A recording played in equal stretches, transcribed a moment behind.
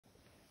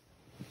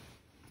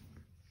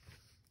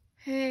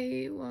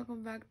Hey,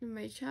 welcome back to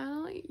my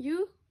channel,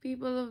 you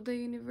people of the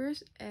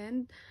universe,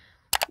 and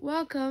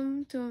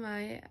welcome to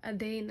my A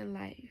Day in a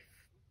Life.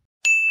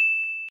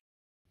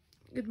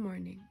 Good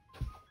morning.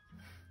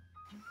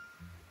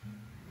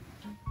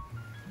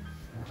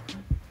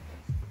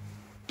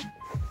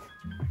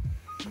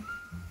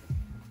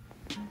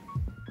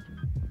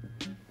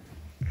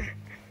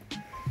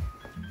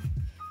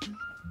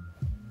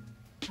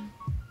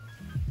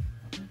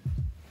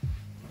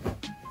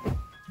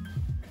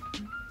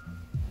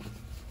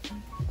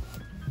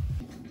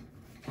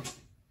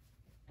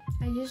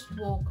 I just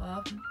woke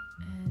up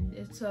and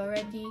it's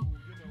already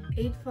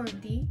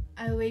 8:40.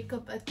 I wake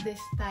up at this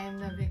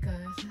time na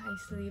because I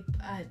sleep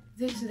at,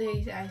 these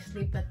days I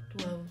sleep at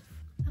 12.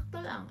 Sakto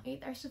lang,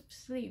 8 hours of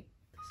sleep.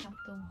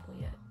 Saktong po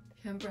yan.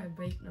 Siyempre,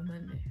 break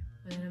naman eh.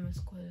 Wala naman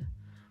school.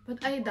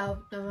 But I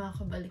doubt na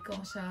makakabalik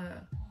ako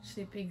sa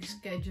sleeping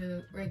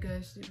schedule,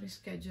 regular sleeping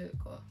schedule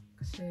ko.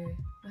 Kasi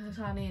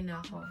nasasanay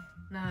na ako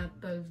na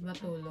 12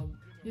 matulog.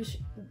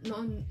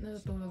 Noon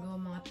natutulog ako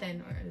mga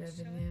 10 or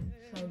 11 yan.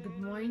 So, good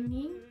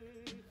morning.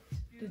 Let's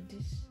do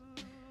this.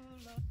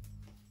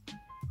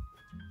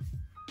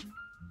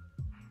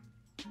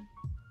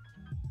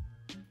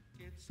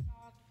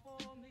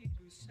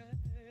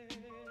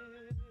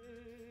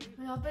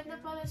 Malapit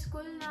na pala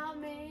school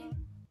namin.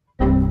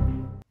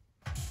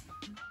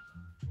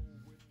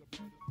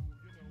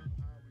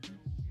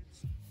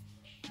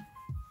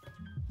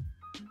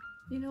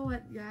 You know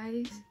what,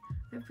 guys?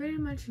 I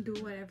pretty much do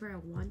whatever I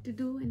want to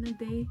do in a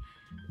day.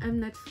 I'm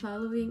not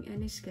following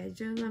any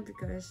schedule now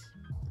because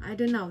I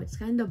don't know, it's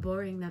kind of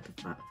boring not to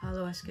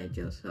follow a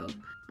schedule. So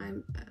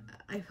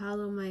I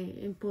follow my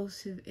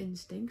impulsive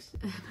instincts.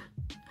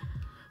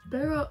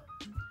 Pero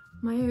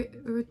my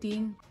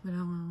routine,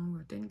 wala akong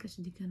routine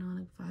kasi di ka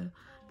na nag-follow.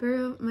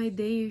 Pero my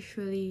day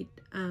usually,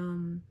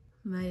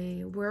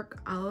 my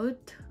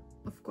workout,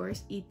 of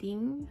course,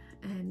 eating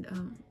and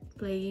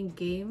playing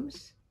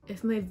games.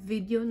 If my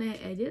video na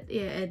edit,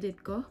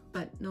 i-edit ko.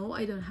 But no,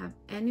 I don't have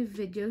any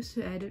videos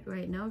to edit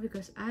right now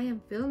because I am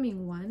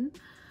filming one.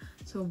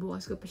 So,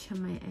 bukas ko pa siya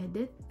may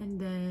edit. And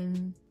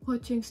then,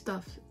 watching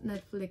stuff,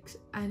 Netflix,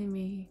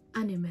 anime.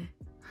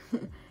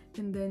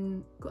 And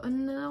then, kung ano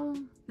na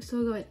lang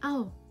gusto gawin.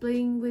 Oh,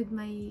 playing with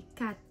my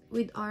cat,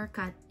 with our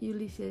cat,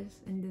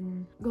 Ulysses. And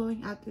then,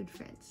 going out with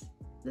friends.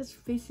 That's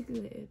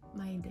basically it,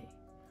 my day.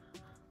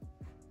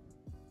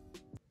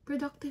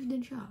 Productive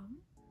din siya.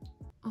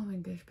 Oh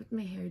my gosh, ba't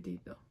may hair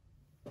dito?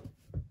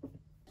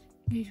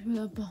 Guys,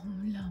 wala pa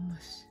akong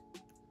lamas.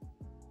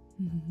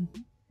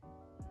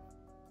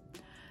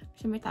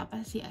 Kasi may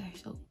tapas si CR,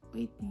 so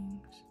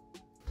waiting.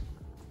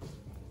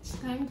 It's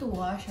time to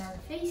wash our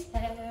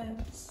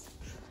faces.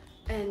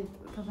 And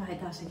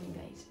papakita ko sa inyo,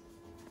 guys.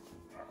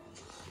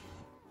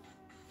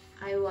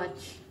 I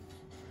watch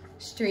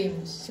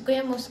streams. Si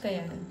Kuya Muska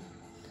yan.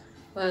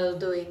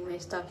 While doing my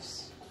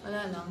stuffs.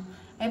 Wala lang.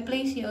 I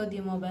play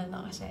COD mobile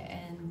na kasi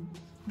and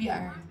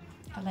VR.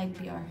 I like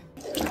VR.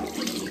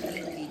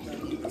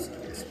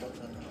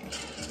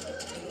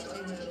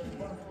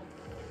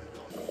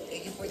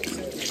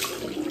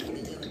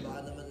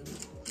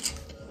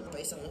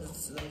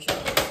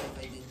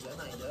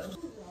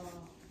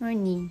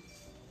 Morning.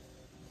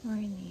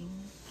 Morning.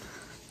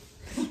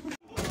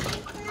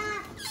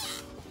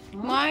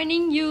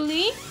 Morning,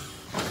 Yuli.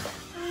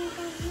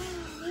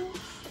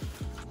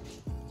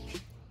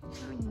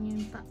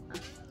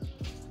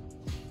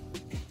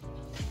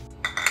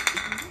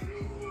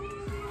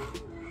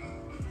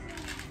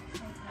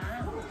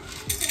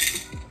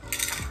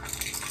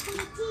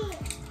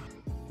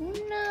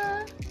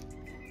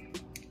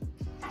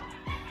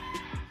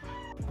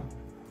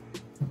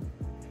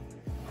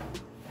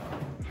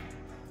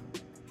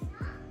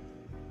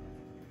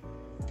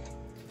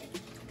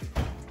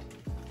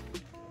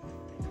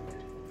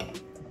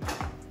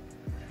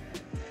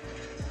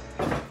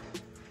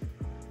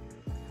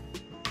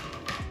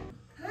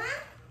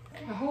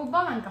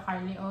 Nahubangan ka,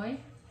 Carly, oy.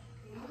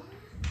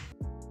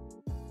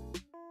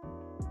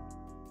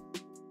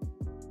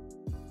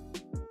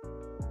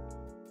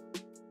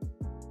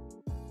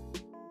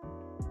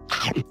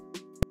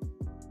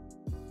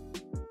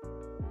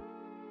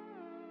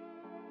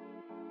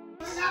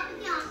 Malapit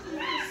niya ako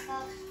ng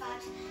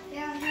scotch,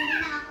 pero hindi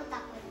na ako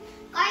takot.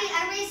 Carly,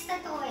 erase the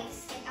toys.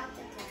 Take out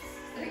the toys.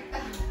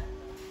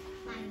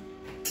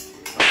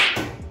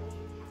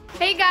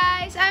 Hey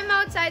guys! I'm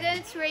outside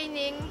and it's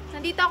raining.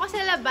 Nandito ako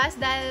sa labas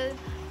dahil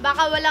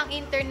baka walang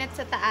internet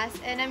sa taas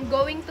and I'm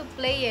going to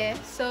play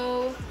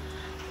So,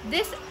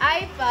 this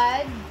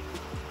iPad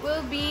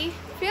will be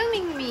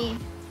filming me.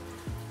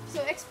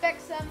 So,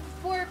 expect some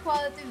poor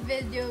quality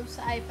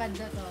videos sa iPad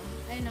na to.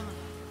 Ayun na nga.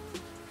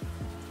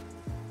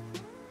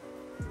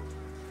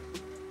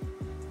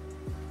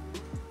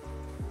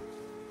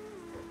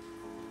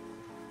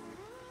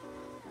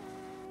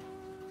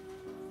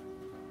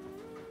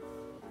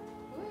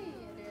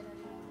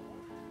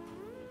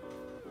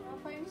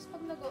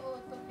 Pag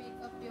nag-auto pick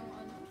up yung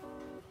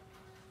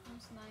yung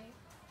snipe,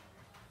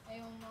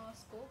 ay yung mga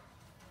scope,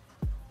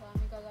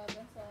 dami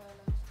kalaban sa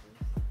launch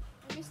space.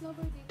 May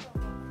snowboard dito.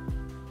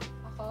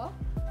 Ako?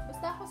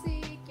 Basta ako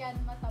si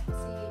Kianma tapos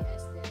si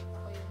Esther.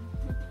 Ako yun.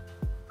 Ay, naka-mark.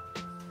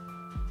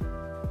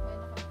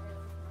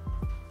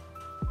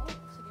 Oh,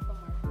 sige pa,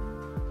 Mark.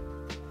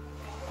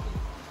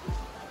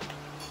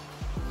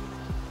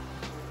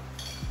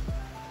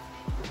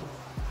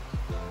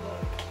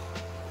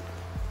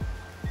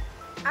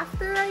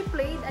 After I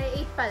played, I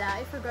ate pala.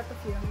 I forgot to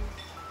film.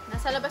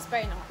 Nasa labas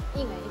pa rin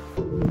ako. Ingay.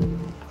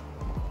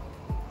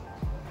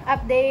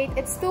 Update.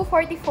 It's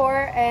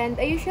 2:44 and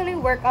I usually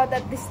work out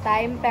at this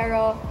time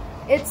pero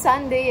it's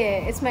Sunday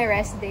eh. It's my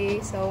rest day.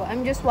 So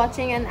I'm just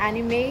watching an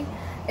anime.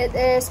 It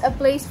is A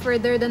Place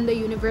Further Than the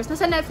Universe.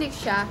 Nasa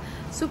Netflix siya.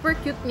 Super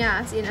cute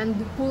niya as in and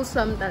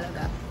wholesome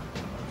talaga.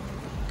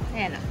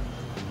 Ayan na.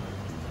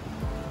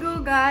 Hello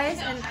guys,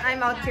 and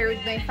I'm out here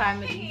with my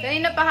family.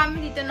 Kanina pa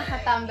kami dito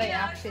nakatambay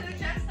actually.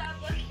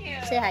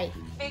 Say hi.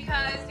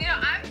 Because, you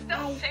know, I'm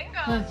still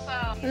single, so...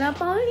 Wala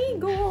pa akong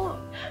ligo.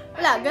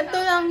 Wala,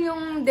 ganito lang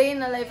yung day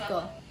na life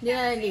ko. Hindi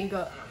na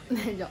naligo.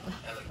 Joke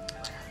lang.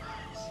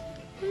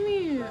 Come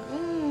here.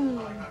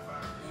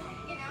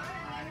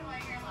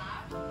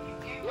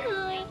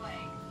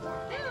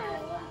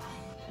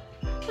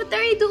 What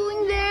are you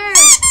doing there?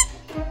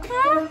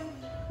 Huh?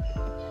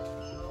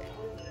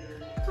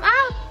 Come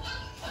out!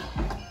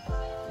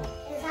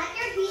 Is that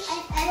your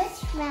BFF?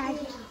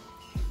 Maggie.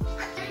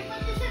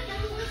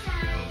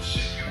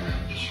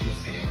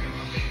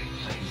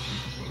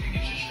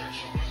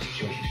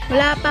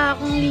 Wala pa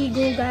akong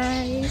ligo,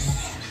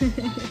 guys.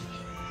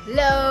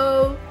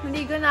 Hello!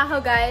 Naligo na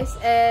ako, guys.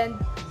 And,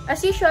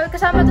 as usual,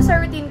 kasama to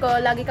sa routine ko,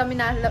 lagi kami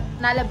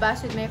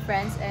nalabas with my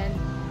friends. And,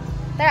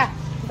 tara,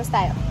 labas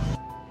tayo.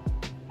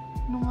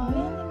 Ano nga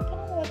yan?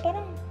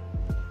 Parang...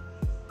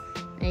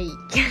 Ay.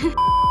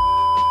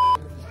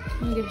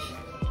 English.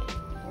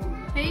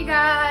 Hey,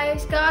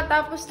 guys!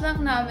 Kakatapos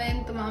lang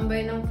namin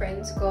tumambay ng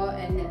friends ko.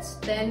 And it's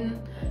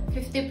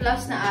 10:50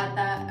 plus na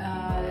ata.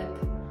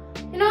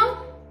 You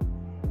know,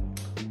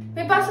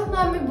 may pasok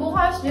namin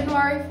bukas,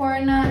 January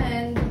 4 na,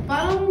 and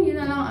parang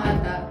yun na lang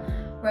ata.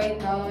 Right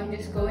now, I'm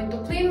just going to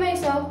clean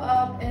myself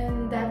up,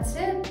 and that's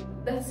it.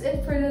 That's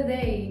it for the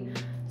day.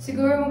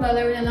 Siguro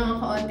maglalaro na lang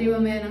ako onti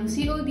mamaya ng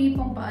COD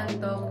pang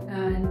paantok,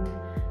 and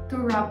to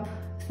wrap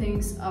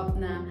things up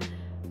na.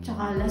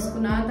 Tsaka last ko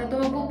na ata ito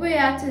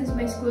magpupuyat since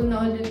may school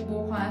na ulit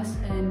bukas,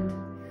 and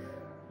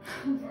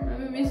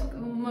namimiss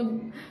ko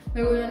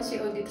maglaro ng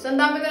COD. Tapos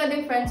ang dami ko na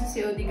din friends sa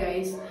COD,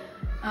 guys.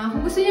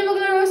 Kung gusto niyo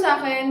maglaro sa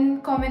akin,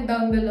 comment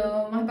down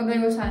below.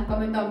 Makipaglaro sa akin,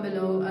 comment down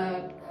below.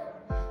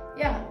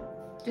 Yeah,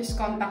 just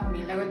contact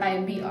me. Laro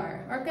tayo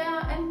BR. Or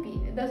kaya NP.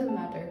 It doesn't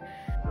matter.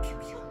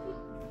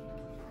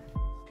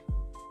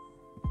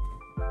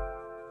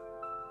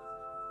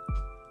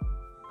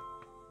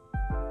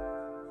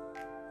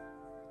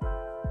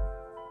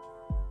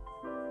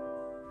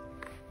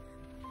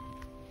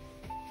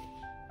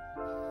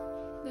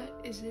 That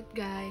is it,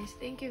 guys.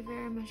 Thank you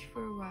very much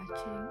for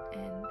watching,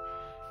 and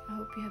I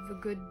hope you have a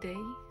good day.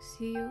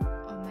 See you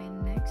on my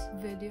next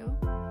video.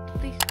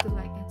 Please do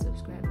like and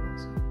subscribe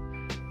also.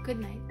 Good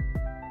night.